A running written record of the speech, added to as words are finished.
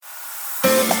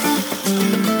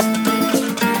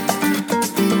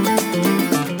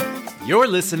You're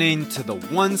listening to the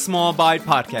One Small Bite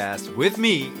podcast with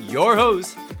me, your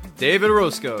host, David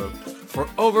Orozco. For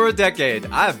over a decade,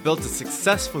 I've built a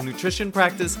successful nutrition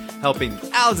practice helping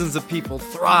thousands of people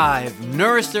thrive,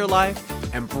 nourish their life,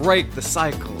 and break the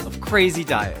cycle of crazy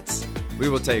diets. We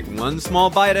will take one small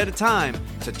bite at a time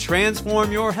to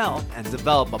transform your health and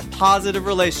develop a positive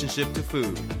relationship to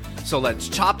food. So let's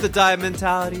chop the diet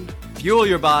mentality, fuel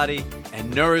your body,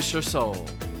 and nourish your soul.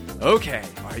 Okay,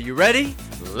 are you ready?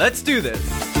 Let's do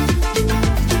this.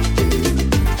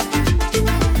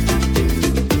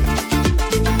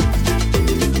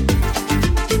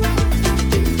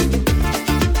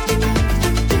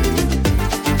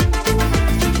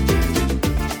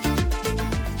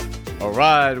 All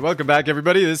right, welcome back,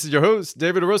 everybody. This is your host,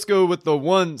 David Orozco, with the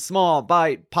One Small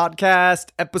Bite podcast,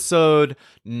 episode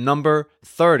number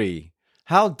 30.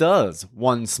 How does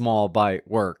one small bite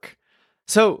work?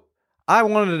 So, I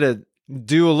wanted to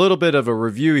do a little bit of a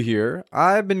review here.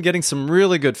 I've been getting some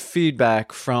really good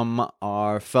feedback from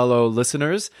our fellow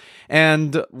listeners,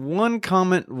 and one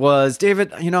comment was,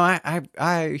 David,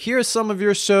 I hear some of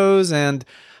your shows, and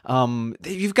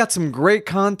you've got some great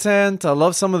content. I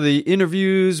love some of the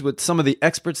interviews with some of the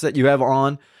experts that you have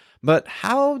on, but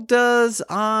how does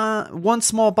one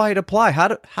small bite apply?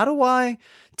 How do I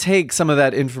take some of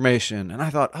that information? And I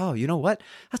thought, oh, you know what?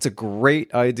 That's a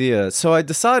great idea. So I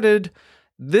decided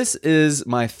this is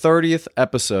my 30th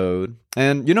episode,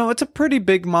 and it's a pretty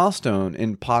big milestone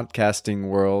in podcasting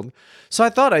world. So I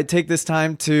thought I'd take this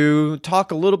time to talk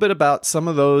a little bit about some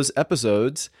of those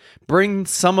episodes, bring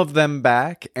some of them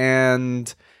back,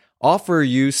 and offer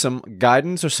you some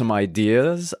guidance or some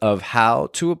ideas of how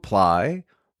to apply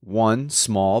one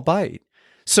small bite.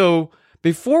 So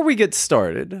before we get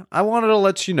started, I wanted to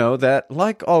let you know that,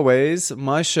 like always,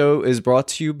 my show is brought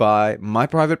to you by my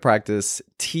private practice,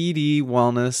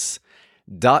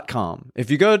 tdwellness.com. If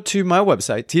you go to my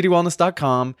website,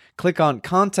 tdwellness.com, click on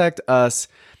Contact Us,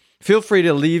 feel free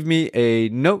to leave me a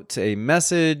note, a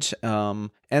message, and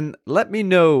let me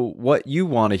know what you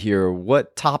want to hear,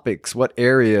 what topics, what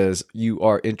areas you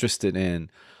are interested in.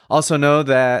 Also know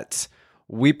that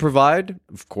we provide,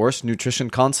 of course, nutrition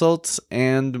consults,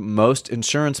 and most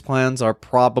insurance plans are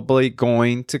probably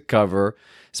going to cover,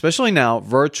 especially now,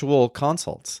 virtual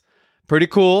consults. Pretty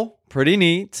cool, pretty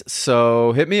neat.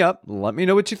 So hit me up. Let me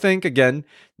know what you think. Again,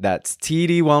 that's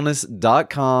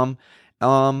tdwellness.com.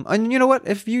 And you know what?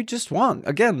 If you just want,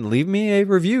 again, leave me a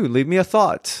review, leave me a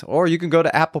thought, or you can go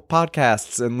to Apple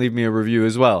Podcasts and leave me a review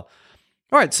as well.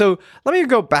 All right, so let me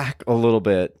go back a little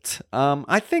bit.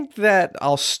 I think that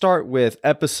I'll start with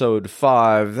episode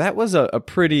 5. That was a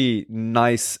pretty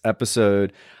nice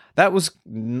episode. That was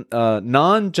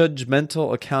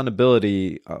non-judgmental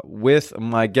accountability with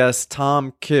my guest,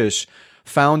 Tom Kish,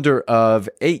 founder of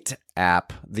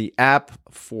 8app, the app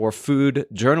for food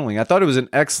journaling. I thought it was an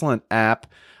excellent episode,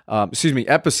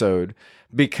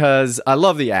 because I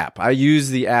love the app. I use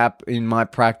the app in my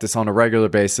practice on a regular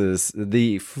basis.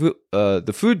 The food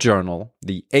journal,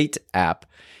 the 8app,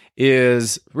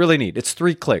 is really neat. It's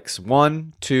 3 clicks.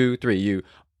 1, 2, 3. You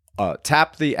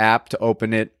tap the app to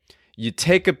open it. You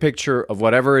take a picture of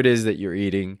whatever it is that you're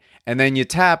eating, and then you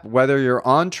tap whether you're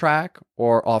on track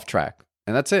or off track.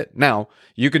 And that's it. Now,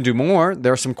 you can do more.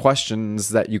 There are some questions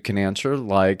that you can answer,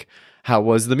 like, how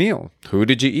was the meal? Who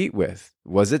did you eat with?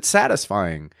 Was it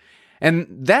satisfying? And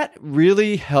that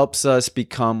really helps us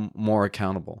become more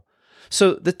accountable.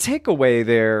 So the takeaway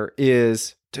there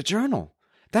is to journal.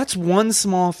 That's one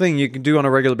small thing you can do on a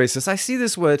regular basis. I see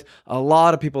this with a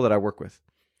lot of people that I work with.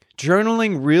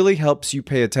 Journaling really helps you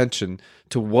pay attention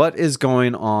to what is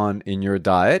going on in your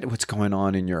diet, what's going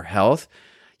on in your health.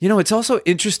 It's also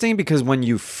interesting because when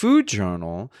you food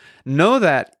journal, know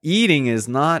that eating is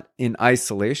not in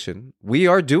isolation. We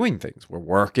are doing things. We're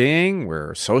working,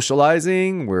 we're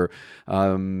socializing, we're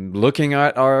looking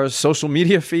at our social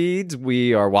media feeds,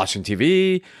 we are watching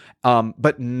TV.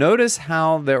 But notice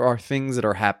how there are things that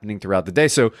are happening throughout the day.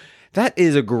 So that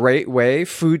is a great way,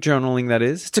 food journaling that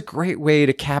is, it's a great way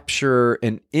to capture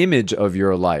an image of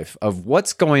your life, of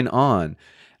what's going on.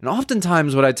 And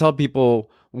oftentimes what I tell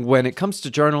people when it comes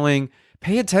to journaling,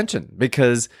 pay attention,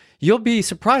 because you'll be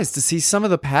surprised to see some of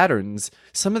the patterns,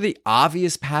 some of the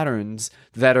obvious patterns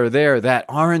that are there that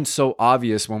aren't so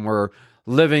obvious when we're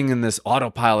living in this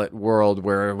autopilot world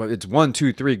where it's 1,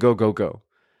 2, 3, go, go, go.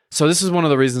 So this is one of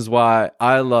the reasons why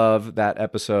I love that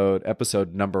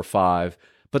episode number 5.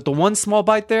 But the one small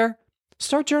bite there,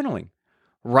 start journaling.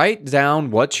 Write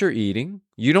down what you're eating.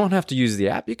 You don't have to use the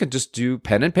app. You can just do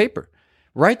pen and paper.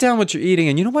 Write down what you're eating,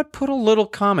 and you know what? Put a little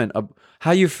comment of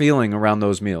how you're feeling around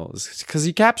those meals, because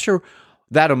you capture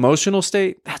that emotional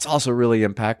state. That's also really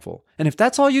impactful. And if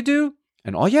that's all you do,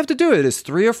 and all you have to do it is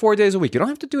 3 or 4 days a week. You don't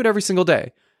have to do it every single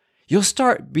day. You'll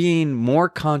start being more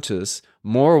conscious,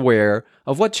 more aware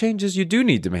of what changes you do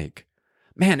need to make.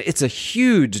 Man, it's a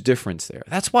huge difference there.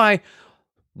 That's why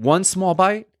one small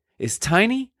bite is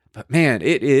tiny, but man,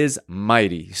 it is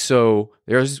mighty. So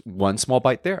there's one small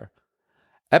bite there.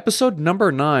 Episode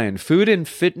number 9, Food and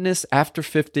Fitness After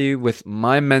 50 with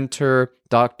my mentor,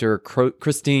 Dr.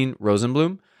 Christine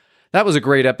Rosenblum. That was a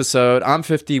great episode. I'm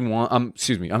 51. I'm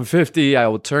 50. I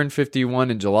will turn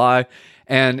 51 in July.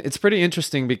 And it's pretty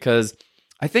interesting because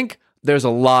I think there's a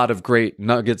lot of great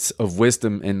nuggets of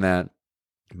wisdom in that.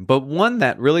 But one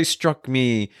that really struck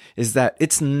me is that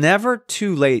it's never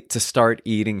too late to start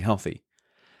eating healthy.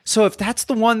 So if that's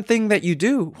the one thing that you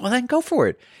do, well, then go for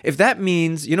it. If that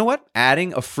means, you know what,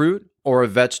 adding a fruit or a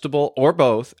vegetable or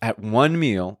both at one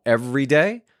meal every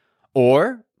day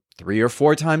or 3 or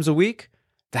 4 times a week,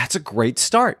 that's a great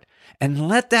start. And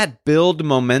let that build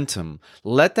momentum.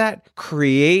 Let that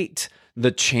create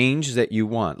the change that you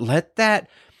want. Let that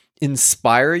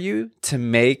inspire you to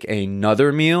make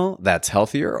another meal that's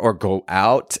healthier or go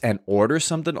out and order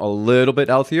something a little bit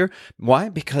healthier. Why?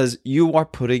 Because you are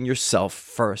putting yourself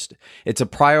first. It's a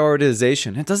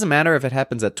prioritization. It doesn't matter if it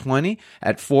happens at 20,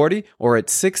 at 40, or at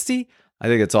 60. I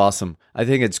think it's awesome. I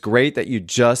think it's great that you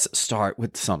just start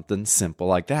with something simple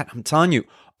like that. I'm telling you,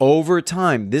 over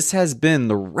time, this has been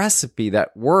the recipe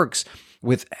that works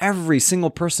with every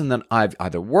single person that I've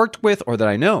either worked with or that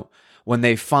I know. When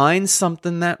they find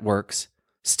something that works,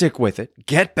 stick with it,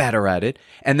 get better at it,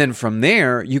 and then from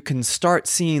there, you can start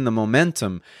seeing the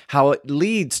momentum, how it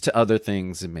leads to other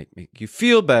things. It might make you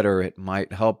feel better. It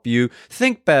might help you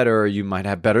think better. You might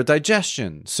have better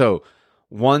digestion. So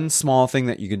one small thing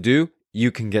that you can do, you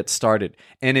can get started.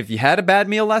 And if you had a bad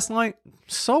meal last night,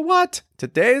 so what?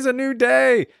 Today's a new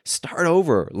day. Start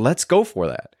over. Let's go for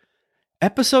that.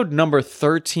 Episode number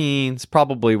 13 is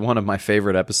probably one of my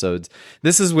favorite episodes.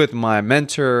 This is with my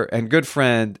mentor and good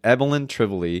friend, Evelyn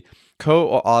Trivoli,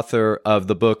 co-author of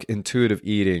the book Intuitive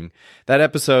Eating. That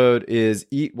episode is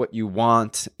Eat What You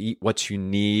Want, Eat What You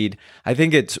Need. I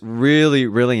think it's really,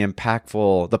 really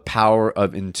impactful, the power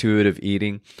of intuitive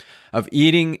eating, of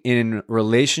eating in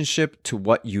relationship to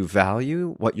what you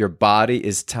value, what your body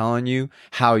is telling you,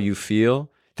 how you feel.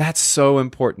 That's so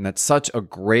important. That's such a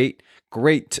great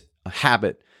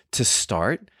habit to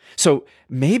start. So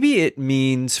maybe it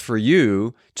means for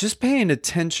you just paying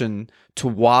attention to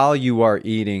while you are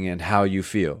eating and how you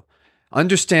feel.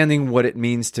 Understanding what it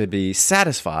means to be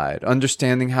satisfied,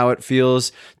 understanding how it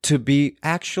feels to be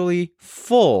actually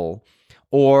full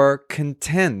or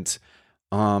content.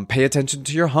 Pay attention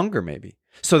to your hunger maybe.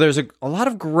 So there's a lot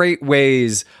of great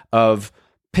ways of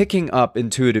picking up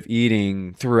intuitive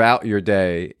eating throughout your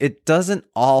day. It doesn't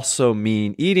also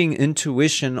mean eating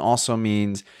intuition also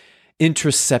means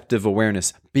interoceptive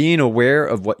awareness, being aware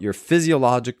of what your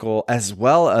physiological as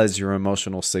well as your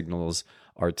emotional signals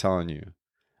are telling you.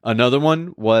 Another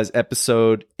one was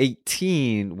episode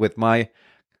 18 with my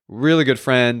really good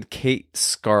friend, Kate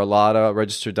Scarlata,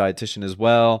 registered dietitian as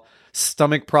well.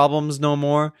 Stomach problems no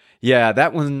more. Yeah,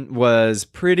 that one was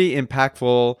pretty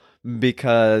impactful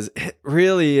because it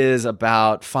really is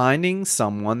about finding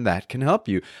someone that can help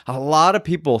you. A lot of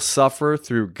people suffer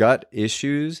through gut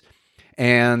issues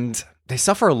and they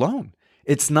suffer alone.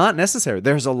 It's not necessary.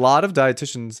 There's a lot of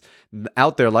dietitians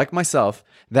out there like myself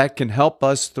that can help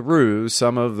us through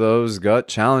some of those gut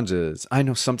challenges. I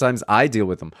know sometimes I deal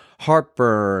with them.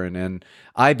 Heartburn and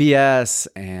IBS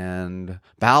and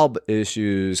bowel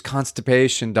issues,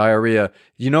 constipation, diarrhea.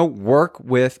 Work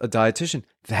with a dietitian.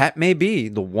 That may be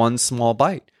the one small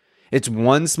bite. It's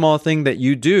one small thing that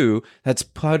you do that's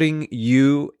putting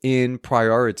you in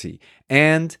priority.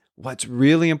 And what's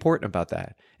really important about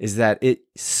that is that it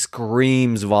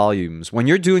screams volumes. When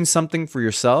you're doing something for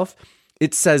yourself,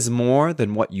 it says more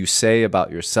than what you say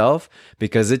about yourself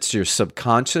because it's your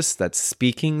subconscious that's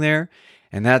speaking there.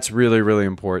 And that's really, really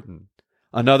important.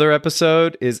 Another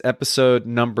episode is episode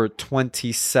number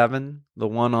 27, the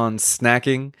one on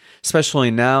snacking.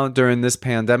 Especially now during this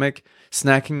pandemic,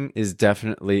 snacking is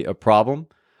definitely a problem.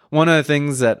 One of the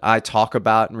things that I talk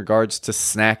about in regards to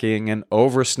snacking and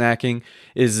over snacking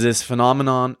is this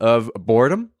phenomenon of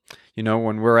boredom.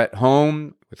 When we're at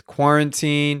home with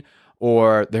quarantine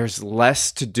or there's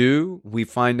less to do, we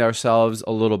find ourselves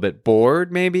a little bit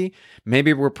bored maybe.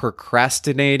 Maybe we're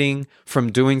procrastinating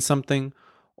from doing something,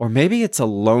 or maybe it's a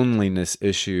loneliness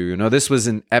issue. This was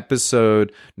in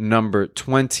episode number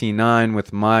 29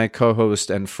 with my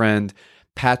co-host and friend,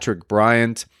 Patrick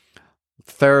Bryant,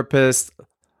 therapist,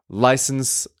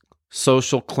 licensed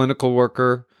social clinical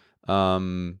worker,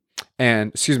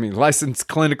 and licensed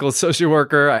clinical social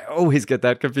worker. I always get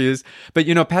that confused. But,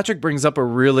 Patrick brings up a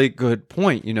really good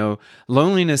point.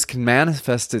 Loneliness can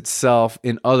manifest itself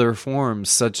in other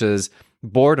forms such as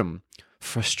boredom,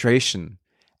 frustration,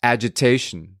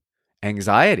 agitation,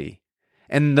 anxiety.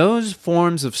 And those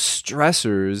forms of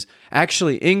stressors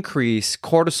actually increase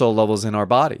cortisol levels in our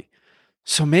body.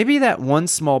 So maybe that one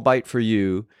small bite for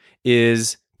you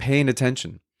is paying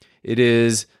attention. It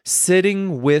is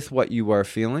sitting with what you are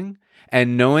feeling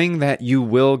and knowing that you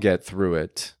will get through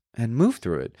it and move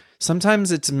through it.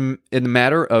 Sometimes it's in a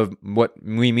matter of what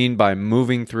we mean by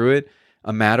moving through it,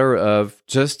 a matter of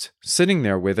just sitting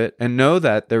there with it and know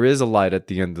that there is a light at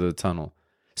the end of the tunnel.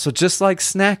 So just like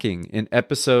snacking in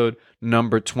episode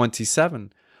number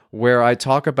 27, where I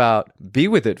talk about be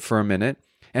with it for a minute,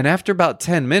 and after about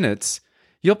 10 minutes,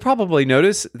 you'll probably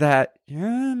notice that you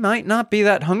might not be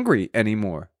that hungry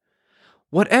anymore.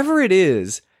 Whatever it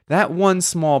is, that one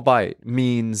small bite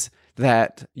means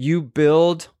that you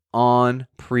build on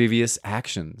previous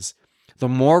actions. The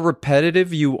more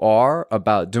repetitive you are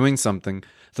about doing something,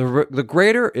 the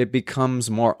greater it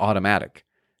becomes more automatic.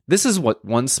 This is what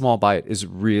one small bite is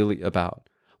really about.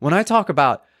 When I talk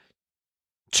about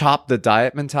chop the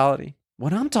diet mentality,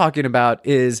 what I'm talking about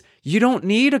is you don't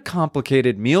need a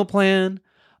complicated meal plan,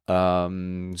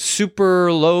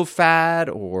 super low fat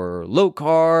or low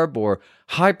carb or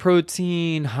high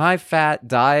protein, high fat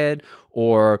diet,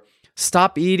 or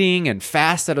stop eating and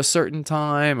fast at a certain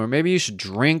time, or maybe you should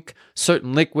drink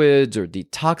certain liquids or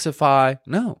detoxify.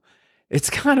 No, it's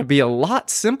got to be a lot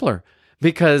simpler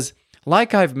because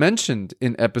like I've mentioned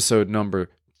in episode number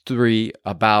 2,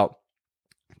 about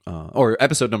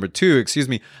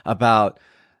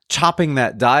chopping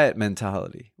that diet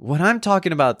mentality. What I'm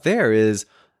talking about there is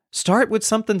start with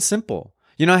something simple.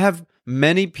 I have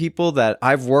many people that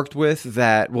I've worked with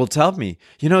that will tell me,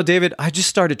 David, I just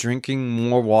started drinking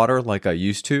more water like I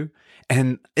used to,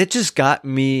 and it just got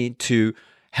me to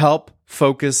help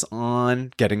focus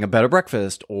on getting a better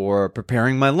breakfast or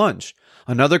preparing my lunch.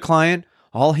 Another client,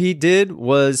 all he did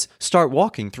was start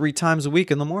walking 3 times a week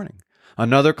in the morning.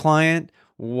 Another client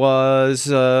was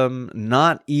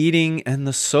not eating in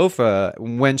the sofa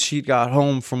when she got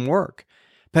home from work.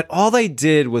 But all they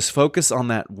did was focus on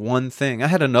that one thing. I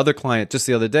had another client just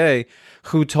the other day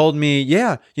who told me,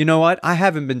 yeah, you know what? I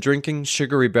haven't been drinking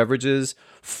sugary beverages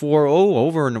for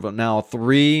over now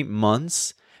 3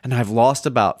 months, and I've lost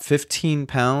about 15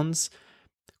 pounds.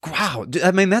 Wow,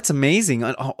 I mean, that's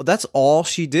amazing. That's all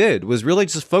she did was really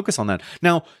just focus on that.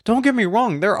 Now, don't get me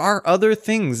wrong. There are other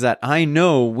things that I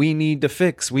know we need to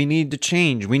fix, we need to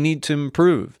change, we need to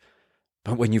improve.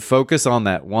 But when you focus on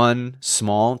that one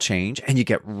small change and you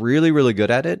get really, really good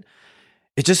at it,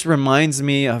 it just reminds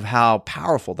me of how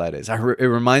powerful that is. It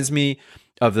reminds me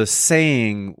of the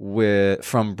saying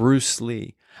from Bruce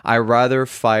Lee. I rather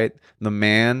fight the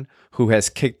man who has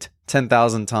kicked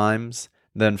 10,000 times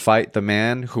than fight the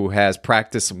man who has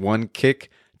practiced one kick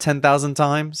 10,000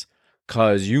 times.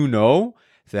 Because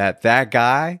that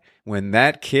guy, when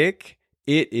that kick,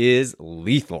 it is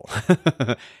lethal.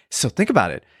 So think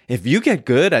about it. If you get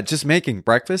good at just making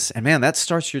breakfast, and man, that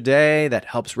starts your day, that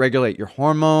helps regulate your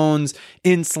hormones,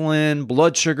 insulin,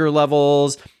 blood sugar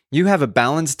levels, you have a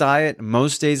balanced diet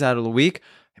most days out of the week,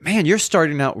 man, you're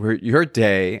starting out your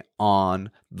day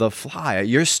on the fly.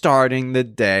 You're starting the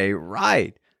day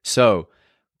right. So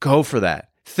go for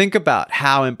that. Think about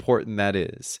how important that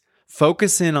is.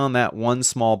 Focus in on that one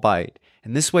small bite.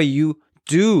 And this way you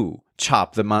do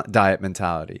chop the diet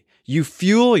mentality. You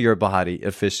fuel your body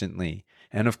efficiently.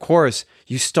 And of course,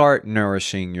 you start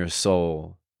nourishing your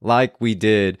soul like we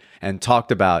did and talked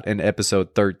about in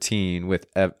episode 13 with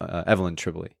Evelyn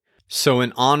Tribole. So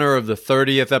in honor of the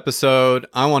 30th episode,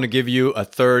 I want to give you a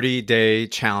 30-day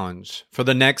challenge. For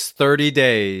the next 30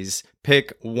 days,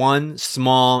 pick one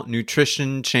small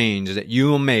nutrition change that you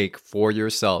will make for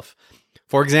yourself.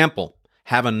 For example,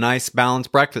 have a nice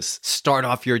balanced breakfast. Start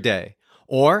off your day.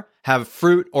 Or have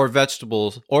fruit or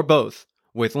vegetables or both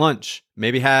with lunch.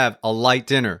 Maybe have a light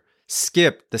dinner.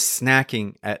 Skip the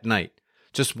snacking at night.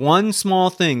 Just one small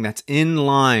thing that's in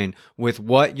line with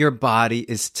what your body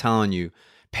is telling you.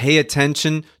 Pay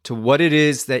attention to what it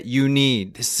is that you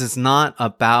need. This is not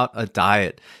about a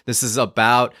diet. This is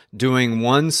about doing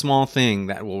one small thing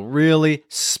that will really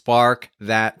spark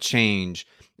that change,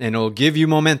 and it'll give you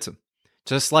momentum.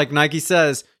 Just like Nike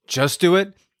says, just do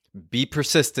it, be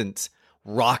persistent,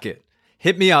 rock it.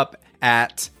 Hit me up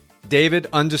at David_TD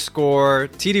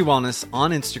Wellness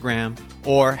on Instagram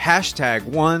or hashtag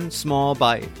one small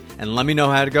bite and let me know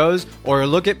how it goes, or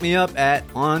look at me up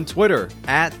on Twitter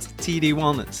at TD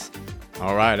Wellness.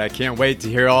 All right, I can't wait to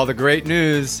hear all the great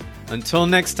news. Until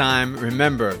next time,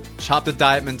 remember, chop the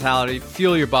diet mentality,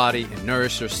 fuel your body, and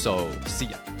nourish your soul. See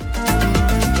ya.